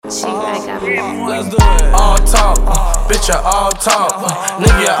Let's do it. All talk, bitch, all talk.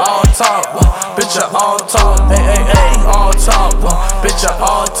 Nigga, all talk, bitch, all talk. Hey, all talk, bitch,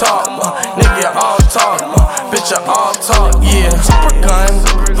 all talk. Nigga, all talk, bitch, all talk. Yeah, super gun,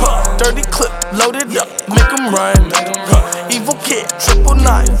 dirty clip, loaded up, make 'em run. Evil kid,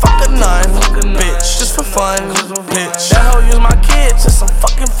 999, fuck a 9, bitch, just for fun, bitch. That hoe use my kids, just some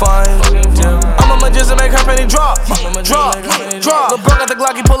fucking fun. I'ma just make her penny drop. Lil' bro got the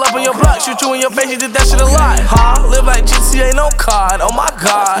Glock, he pull up on your block, shoot you in your face, he did that shit a lot, huh? Live like GTA, no card, oh my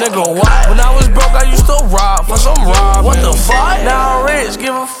god, nigga, what? When I was broke, I used to rob for some rob. What the fuck? Now I'm rich,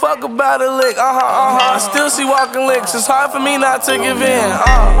 give a fuck about a lick, I still see walking licks, it's hard for me not to give in,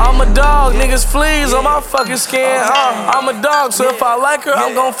 I'm a dog, niggas fleas on my fucking skin, I'm a dog, so if I like her,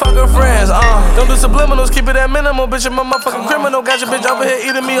 I'm gon' fuck her friends, Don't do subliminals, keep it at minimal, bitch, I'm a motherfucking criminal. Got your bitch over here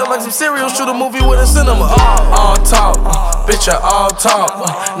eating me up like some cereal, shoot a movie with a cinema. All talk, bitch, all talk,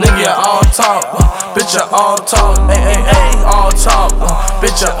 nigga, all talk, bitch, all talk. Hey, all talk,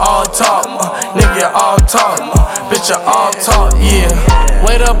 bitch, all talk, nigga, all talk, bitch, all talk, yeah.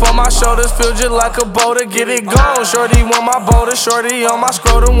 Weight up on my shoulders, feel just like a boulder, get it gone. Shorty want my boulder, shorty on my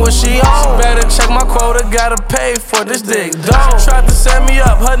scrotum, what she on? Better check my quota, gotta pay for this dick, don't. Tried to set me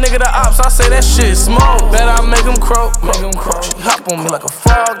up, her nigga the ops, I say that shit smoke. Bet I make him croak, she hop on me like a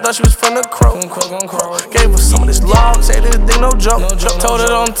frog, thought she was from the croak. Gave her some of this log, say this thing no joke. Told her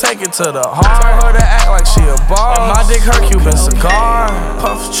don't take it to the heart, told her to act like she a bar. And my dick her Cuban cigar,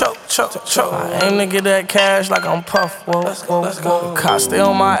 puff, choke. I aim to get that cash like I'm Puff, whoa. Cops stay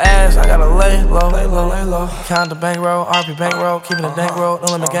on my ass, I gotta lay low. Count the bankroll, RP bankroll, keeping the bankroll.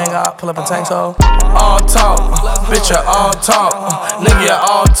 Don't let me gang out, pull up a tank toe. All talk, bitch, all talk. Nigga,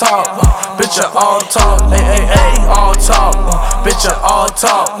 all talk, bitch, all talk. Hey, all talk, bitch, all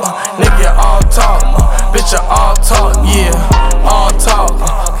talk. Nigga, all talk, bitch, all talk, yeah. All talk,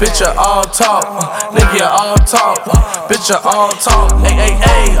 bitch, all talk. Nigga, all talk, bitch, all talk.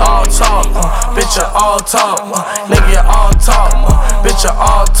 Hey, all talk, bitch, all talk. Nigga, all talk, bitch,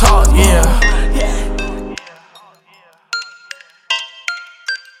 all talk, yeah.